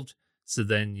involved. So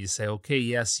then you say, okay,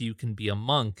 yes, you can be a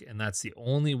monk. And that's the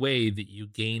only way that you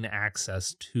gain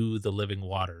access to the living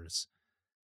waters.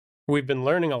 We've been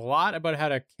learning a lot about how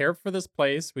to care for this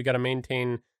place. We got to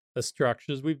maintain the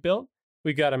structures we've built.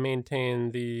 We got to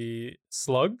maintain the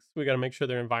slugs. We got to make sure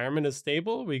their environment is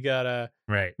stable. We got to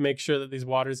make sure that these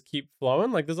waters keep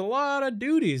flowing. Like, there's a lot of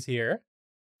duties here.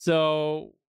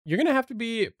 So you're going to have to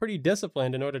be pretty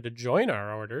disciplined in order to join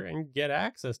our order and get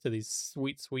access to these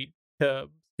sweet, sweet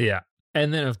tubs. Yeah.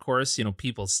 And then, of course,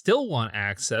 people still want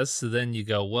access. So then you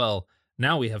go, well,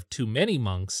 now we have too many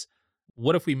monks.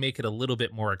 What if we make it a little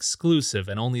bit more exclusive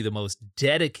and only the most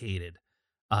dedicated,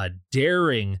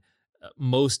 daring,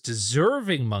 most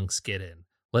deserving monks get in?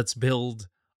 Let's build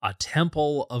a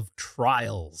temple of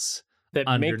trials that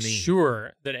underneath. Makes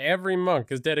sure that every monk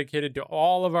is dedicated to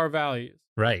all of our values.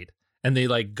 Right. And they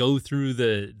like go through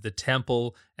the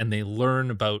temple and they learn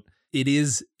about, it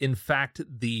is in fact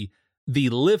the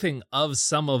living of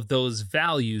some of those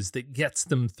values that gets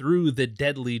them through the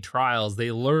deadly trials.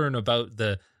 They learn about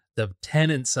the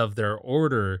tenets of their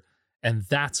order, and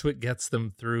that's what gets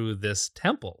them through this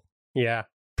temple. Yeah,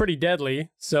 pretty deadly.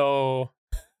 So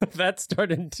that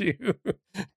started to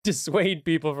dissuade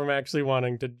people from actually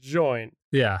wanting to join.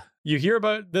 Yeah. You hear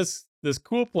about this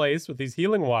cool place with these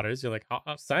healing waters. You're like,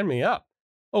 sign me up.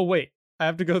 Oh, wait, I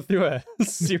have to go through a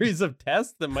series of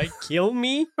tests that might kill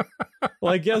me?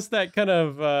 Well, I guess that kind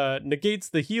of negates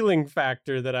the healing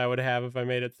factor that I would have if I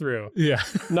made it through. Yeah.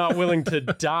 Not willing to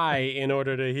die in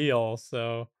order to heal,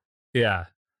 so... Yeah.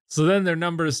 So then their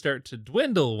numbers start to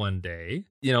dwindle one day.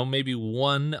 Maybe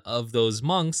one of those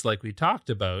monks, like we talked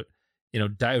about,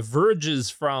 diverges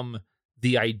from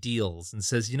the ideals and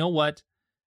says, you know what?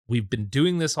 We've been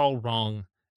doing this all wrong.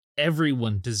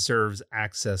 Everyone deserves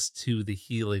access to the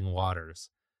healing waters.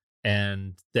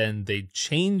 And then they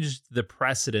changed the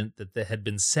precedent that had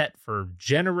been set for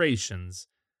generations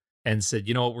and said,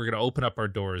 you know what, we're going to open up our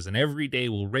doors and every day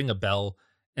we'll ring a bell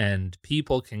and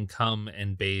people can come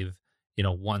and bathe,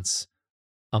 once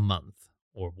a month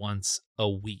or once a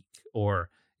week, or,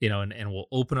 and we'll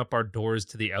open up our doors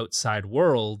to the outside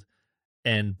world.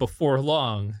 And before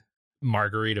long,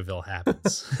 Margaritaville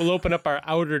happens. We'll open up our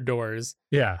outer doors.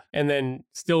 Yeah. And then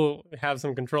still have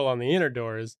some control on the inner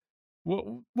doors.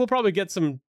 We'll probably get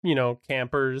some,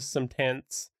 campers, some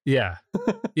tents. Yeah.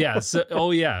 Yeah. So,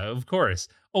 yeah, of course.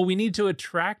 We need to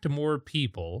attract more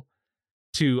people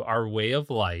to our way of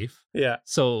life. Yeah.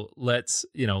 So let's,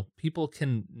 people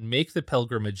can make the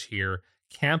pilgrimage here,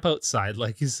 camp outside,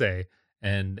 like you say,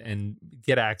 and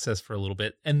get access for a little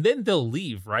bit. And then they'll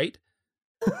leave, right?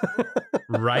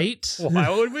 Right? Why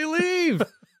would we leave?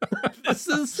 This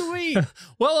is sweet.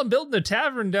 Well, I'm building a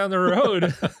tavern down the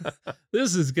road.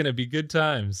 This is going to be good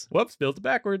times. Whoops, built it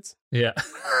backwards. Yeah.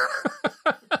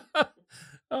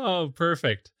 Oh,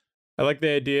 perfect. I like the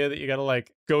idea that you got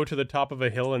to go to the top of a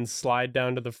hill and slide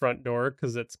down to the front door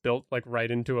because it's built right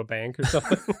into a bank or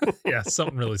something. Yeah,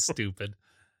 something really stupid.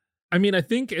 I mean, I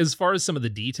think as far as some of the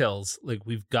details,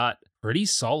 we've got pretty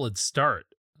solid start.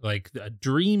 A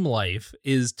dream life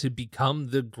is to become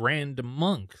the grand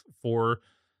monk for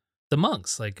the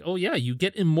monks. Oh yeah, you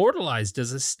get immortalized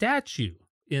as a statue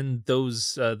in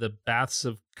those, the baths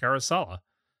of Karasala.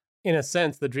 In a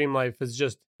sense, the dream life is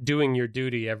just doing your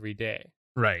duty every day.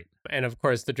 Right. And of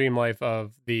course, the dream life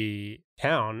of the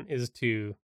town is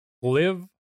to live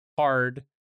hard,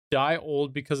 die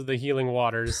old because of the healing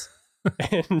waters,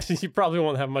 and you probably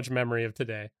won't have much memory of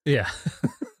today. Yeah.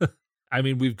 I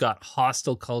mean, we've got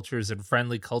hostile cultures and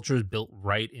friendly cultures built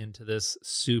right into this.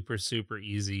 Super, super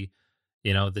easy.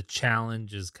 The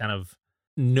challenge is kind of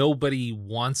nobody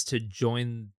wants to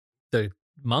join the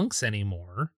monks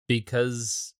anymore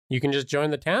because... You can just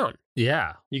join the town.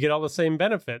 Yeah. You get all the same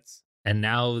benefits. And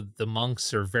now the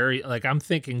monks are very... I'm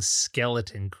thinking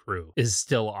Skeleton Crew is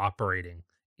still operating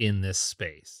in this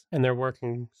space. And they're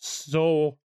working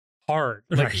so hard.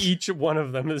 Right. Each one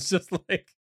of them is just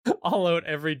all out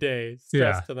every day,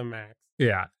 stressed to the max.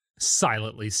 Yeah.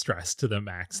 Silently stressed to the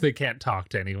max. They can't talk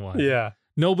to anyone. Yeah.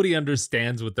 Nobody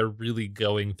understands what they're really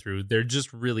going through. They're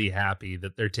just really happy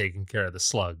that they're taking care of the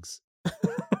slugs.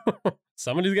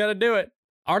 Somebody's got to do it.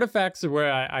 Artifacts are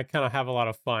where I kind of have a lot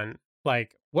of fun.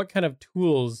 Like, what kind of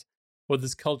tools would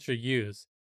this culture use?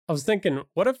 I was thinking,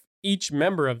 what if each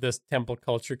member of this temple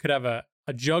culture could have a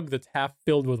jug that's half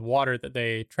filled with water that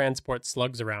they transport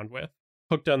slugs around with,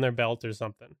 hooked on their belt or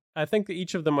something? I think that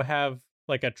each of them would have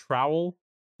like a trowel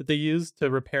that they use to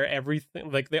repair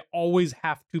everything. Like, they always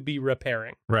have to be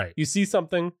repairing. Right. You see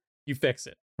something, you fix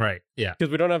it. Right. Yeah.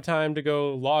 Because we don't have time to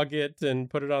go log it and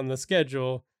put it on the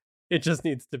schedule. It just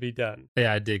needs to be done.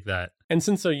 Yeah, I dig that. And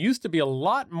since there used to be a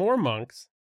lot more monks,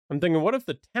 I'm thinking, what if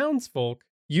the townsfolk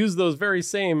use those very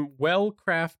same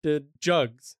well-crafted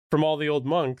jugs from all the old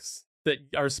monks that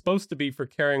are supposed to be for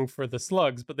caring for the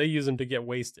slugs, but they use them to get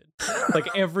wasted? Like,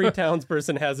 every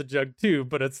townsperson has a jug too,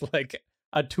 but it's like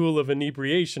a tool of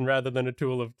inebriation rather than a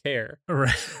tool of care.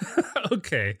 Right.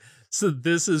 Okay. So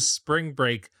this is spring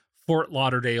break, Fort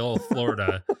Lauderdale,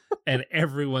 Florida, and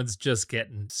everyone's just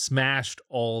getting smashed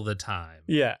all the time.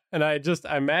 Yeah. And I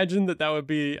imagine that would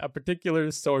be a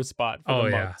particular sore spot for the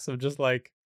monks. So just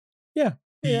like, yeah.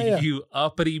 You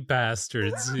uppity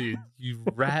bastards, you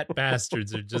rat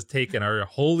bastards are just taking our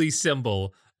holy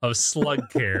symbol of slug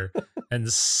care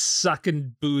and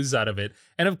sucking booze out of it.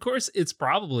 And of course, it's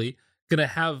probably going to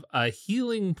have a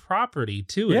healing property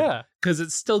to it. Yeah. Because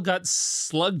it's still got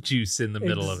slug juice in the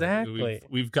middle of it. Exactly.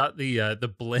 We've got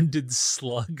the blended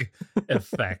slug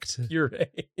effect. Puree.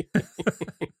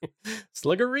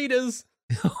 Sluggeritas.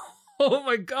 Oh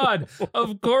my God.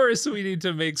 Of course we need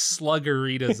to make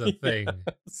sluggeritas a thing.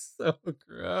 So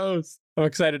gross. I'm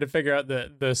excited to figure out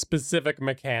the specific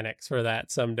mechanics for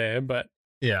that someday, but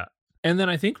yeah. And then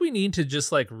I think we need to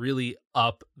just like really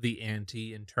up the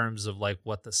ante in terms of like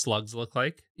what the slugs look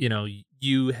like. You know,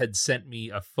 you had sent me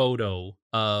a photo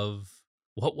of,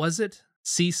 what was it?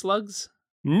 Sea slugs?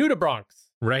 Nudibranchs.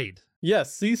 Right.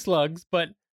 Yes, sea slugs, but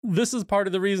this is part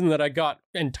of the reason that I got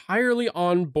entirely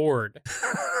on board.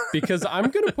 Because I'm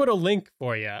going to put a link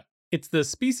for you. It's the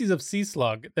species of sea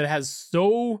slug that has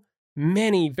so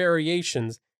many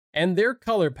variations, and their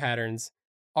color patterns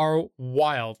are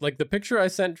wild. Like, the picture I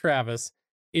sent Travis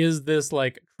is this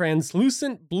like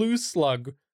translucent blue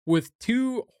slug with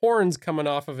two horns coming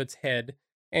off of its head,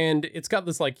 and it's got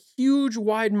this like huge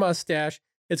wide mustache.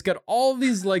 It's got all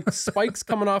these like spikes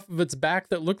coming off of its back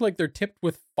that look like they're tipped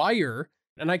with fire.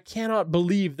 And I cannot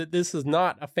believe that this is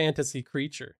not a fantasy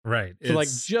creature. Right. So like,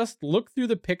 just look through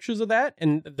the pictures of that,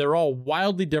 and they're all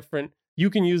wildly different. You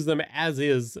can use them as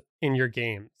is in your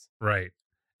games. Right.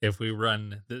 If we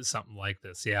run something like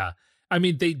this. Yeah. I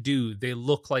mean, they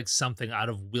look like something out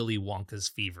of Willy Wonka's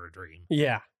fever dream.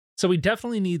 Yeah. So we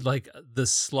definitely need like the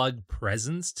slug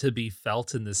presence to be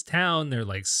felt in this town. They're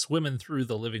like swimming through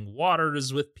the living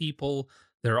waters with people.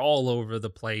 They're all over the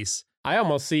place. I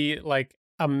almost see like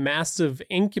a massive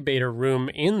incubator room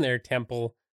in their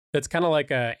temple that's kind of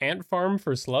like a ant farm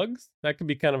for slugs. That could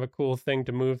be kind of a cool thing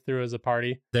to move through as a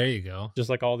party. There you go. Just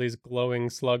like all these glowing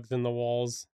slugs in the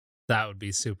walls. That would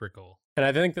be super cool. And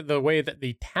I think that the way that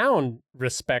the town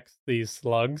respects these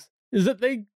slugs is that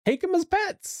they take them as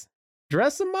pets,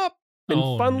 dress them up in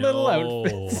fun little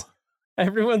outfits.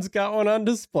 Everyone's got one on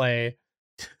display.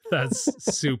 That's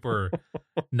super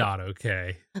not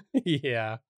okay.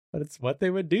 Yeah, but it's what they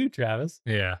would do, Travis.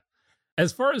 Yeah.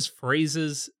 As far as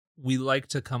phrases, we like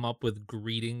to come up with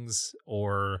greetings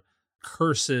or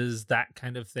curses, that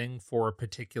kind of thing for a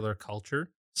particular culture.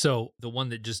 So the one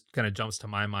that just kind of jumps to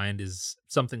my mind is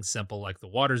something simple like the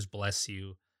waters bless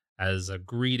you as a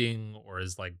greeting or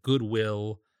as like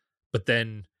goodwill. But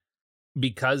then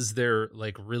because they're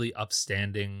like really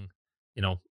upstanding, you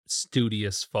know,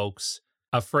 studious folks,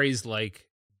 a phrase like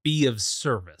be of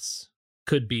service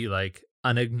could be like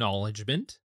an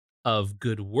acknowledgement of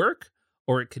good work,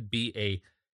 or it could be a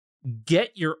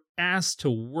get your ass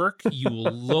to work, you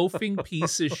loafing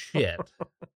piece of shit.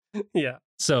 Yeah.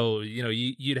 So, you know,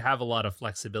 you'd have a lot of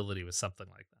flexibility with something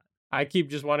like that. I keep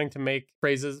just wanting to make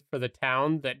phrases for the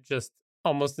town that just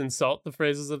almost insult the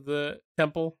phrases of the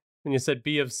temple. When you said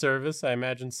be of service, I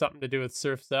imagine something to do with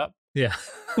surf's up. Yeah.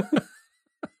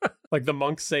 Like the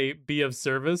monks say be of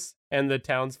service and the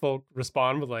townsfolk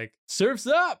respond with like surf's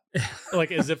up,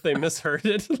 like as if they misheard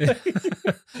it.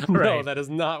 Like, no, Right. that is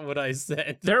not what I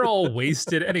said. They're all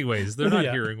wasted anyways. They're not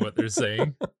Yeah. hearing what they're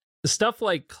saying. Stuff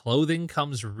like clothing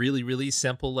comes really, really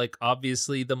simple. Like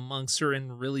obviously the monks are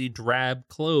in really drab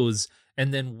clothes,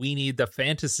 and then we need the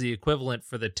fantasy equivalent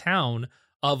for the town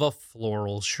of a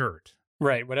floral shirt.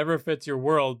 Right, whatever fits your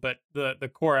world, but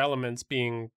the core elements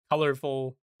being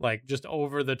colorful, like just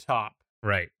over the top.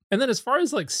 Right. And then as far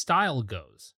as like style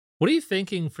goes, what are you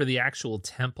thinking for the actual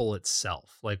temple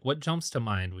itself? Like what jumps to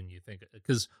mind when you think,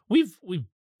 because we've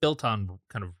built on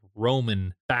kind of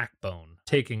Roman backbone,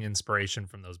 taking inspiration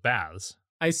from those baths.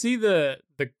 I see the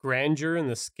grandeur and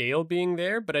the scale being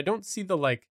there, but I don't see the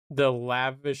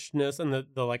lavishness and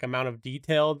the like amount of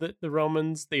detail that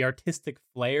the artistic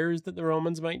flares that the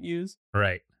Romans might use.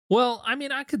 Right. Well, I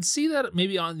mean, I could see that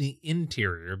maybe on the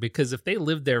interior, because if they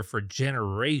lived there for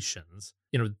generations,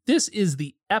 this is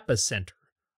the epicenter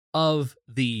of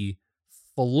the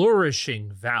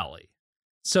flourishing valley.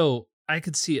 So I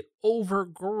could see it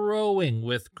overgrowing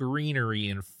with greenery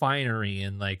and finery.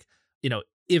 And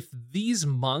if these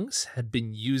monks had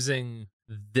been using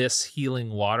this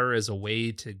healing water as a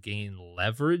way to gain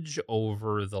leverage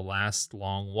over the last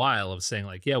long while of saying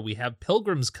yeah, we have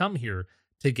pilgrims come here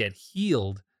to get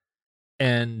healed,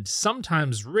 and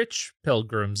sometimes rich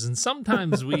pilgrims, and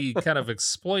sometimes we kind of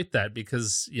exploit that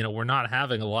because, we're not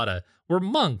having we're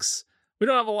monks. We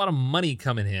don't have a lot of money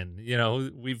coming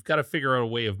in, we've got to figure out a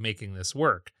way of making this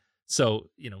work.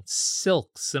 So,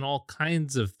 silks and all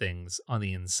kinds of things on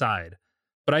the inside.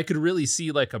 But I could really see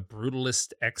a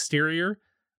brutalist exterior,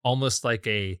 almost like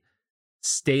a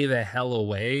stay the hell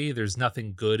away. There's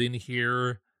nothing good in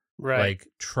here. Right.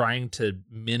 Trying to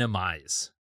minimize.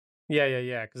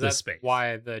 Yeah. Because that's space.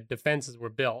 Why the defenses were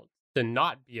built, to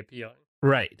not be appealing.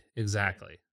 Right.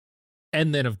 Exactly.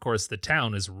 And then, of course, the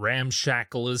town is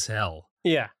ramshackle as hell.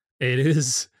 Yeah. It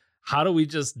is. How do we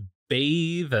just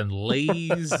bathe and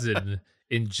laze and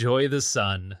enjoy the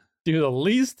sun? Do the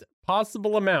least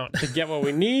possible amount to get what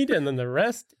we need, and then the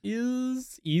rest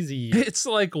is easy. It's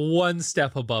one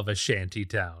step above a shanty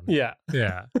town. Yeah.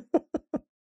 Yeah.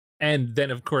 And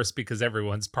then, of course, because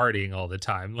everyone's partying all the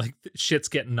time, shit's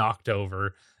getting knocked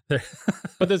over.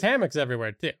 But there's hammocks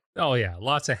everywhere too. Oh yeah,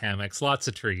 lots of hammocks, lots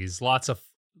of trees, lots of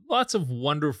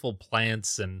wonderful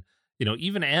plants, and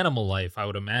even animal life, I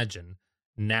would imagine,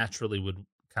 naturally would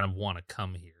kind of want to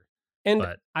come here. And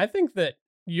I think that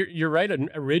you're right.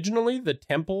 Originally, the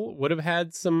temple would have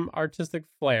had some artistic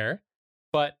flair,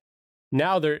 but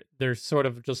now they're sort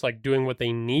of just doing what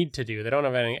they need to do. They don't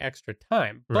have any extra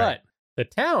time. Right. But the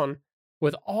town,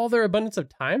 with all their abundance of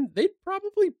time, they'd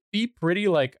probably be pretty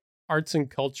arts and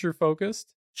culture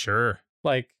focused. Sure.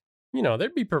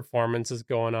 There'd be performances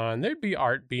going on. There'd be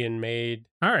art being made.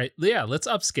 All right. Yeah, let's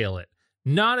upscale it.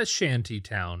 Not a shanty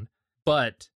town,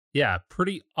 but yeah,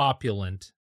 pretty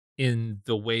opulent in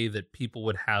the way that people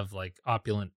would have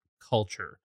opulent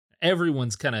culture.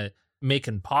 Everyone's kind of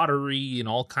making pottery and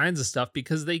all kinds of stuff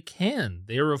because they can.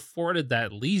 They're afforded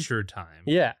that leisure time.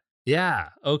 Yeah. Yeah.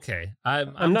 Okay.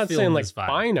 I'm not saying this vibe.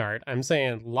 fine art. I'm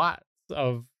saying lots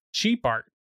of cheap art.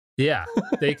 Yeah,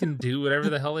 they can do whatever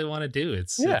the hell they want to do.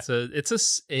 It's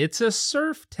a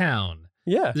surf town.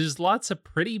 Yeah, there's lots of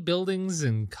pretty buildings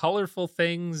and colorful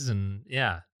things, and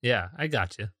yeah, I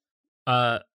got you.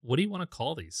 What do you want to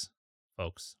call these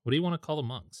folks? What do you want to call the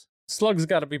monks? Slug's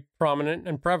got to be prominent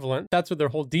and prevalent. That's what their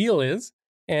whole deal is.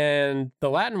 And the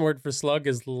Latin word for slug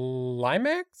is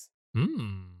limax.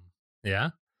 Yeah.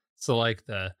 So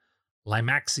the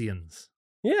Limaxians.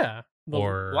 Yeah.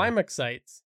 Or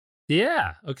Limaxites.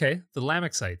 Yeah. Okay. The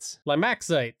Lamaxites.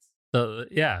 Limaxites.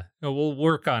 Yeah. We'll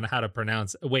work on how to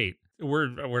pronounce. Wait, we're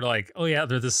oh yeah,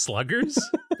 they're the sluggers,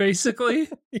 basically.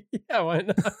 Yeah. Why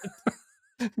not?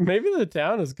 Maybe the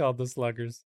town is called the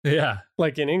Sluggers. Yeah.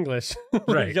 In English.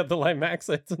 Right. You got the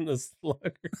Limaxites and the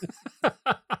Sluggers.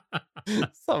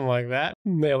 Something like that.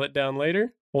 Nail it down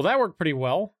later. Well, that worked pretty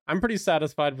well. I'm pretty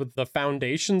satisfied with the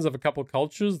foundations of a couple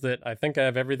cultures that I think I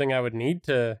have everything I would need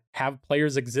to have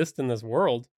players exist in this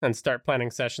world and start planning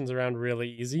sessions around really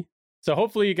easy. So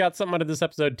hopefully you got something out of this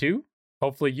episode too.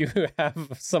 Hopefully you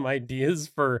have some ideas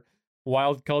for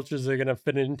wild cultures that are going to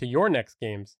fit into your next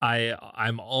games.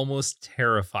 I'm almost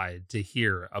terrified to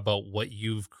hear about what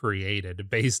you've created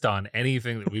based on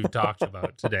anything that we've talked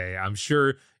about today. I'm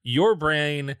sure your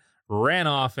brain ran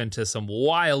off into some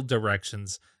wild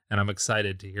directions, and I'm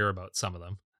excited to hear about some of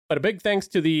them. But a big thanks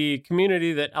to the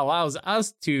community that allows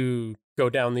us to go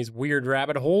down these weird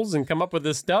rabbit holes and come up with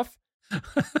this stuff.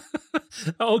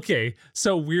 Okay,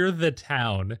 so we're the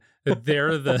town.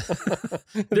 They're the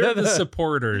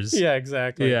supporters. Yeah,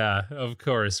 exactly. Yeah, of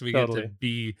course. We get to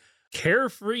be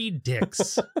carefree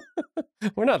dicks.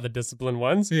 We're not the disciplined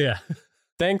ones. Yeah.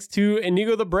 Thanks to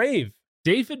Inigo the Brave,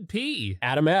 David P,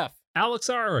 Adam F, Alex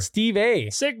R, Steve A,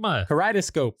 Sigma,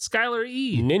 Kaleidoscope, Skylar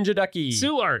E, Ninja Ducky,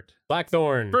 Sue Art,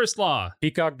 Blackthorn, First Law,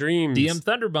 Peacock Dreams, DM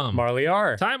Thunderbum, Marley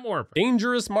R, Time Warp,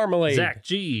 Dangerous Marmalade, Zach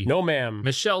G, No Ma'am,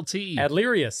 Michelle T,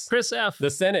 Adlerius, Chris F, The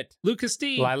Senate, Lucas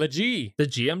T, Lila G, The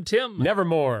GM Tim,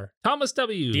 Nevermore, Thomas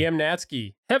W, DM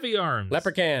Natsky, Heavy Arms,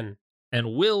 Leprechaun,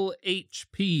 and Will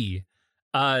HP.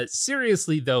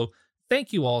 Seriously though,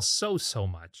 thank you all so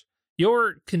much.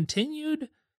 Your continued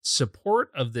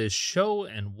support of this show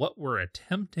and what we're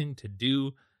attempting to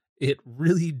do. It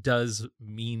really does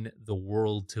mean the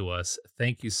world to us.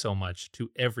 Thank you so much to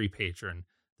every patron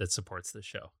that supports the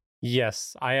show.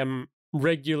 Yes, I am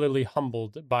regularly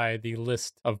humbled by the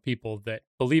list of people that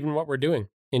believe in what we're doing.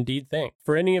 Indeed, thanks.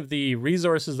 For any of the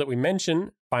resources that we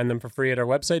mention, find them for free at our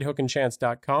website,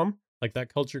 hookandchance.com, like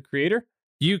that culture creator.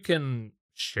 You can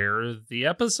share the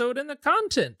episode and the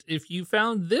content. If you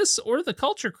found this or the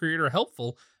culture creator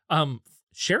helpful,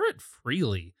 share it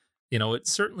freely. It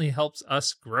certainly helps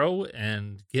us grow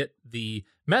and get the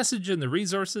message and the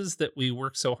resources that we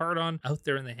work so hard on out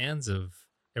there in the hands of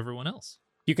everyone else.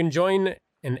 You can join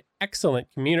an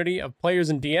excellent community of players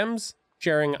and DMs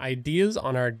sharing ideas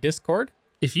on our Discord.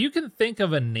 If you can think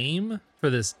of a name for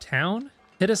this town,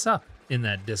 hit us up in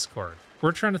that Discord.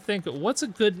 We're trying to think, what's a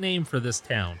good name for this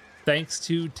town? Thanks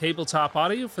to Tabletop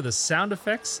Audio for the sound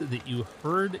effects that you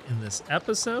heard in this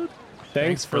episode.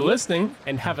 Thanks for listening,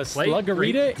 and have a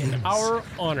sluggarita in our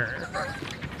honor.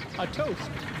 A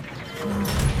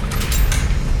toast.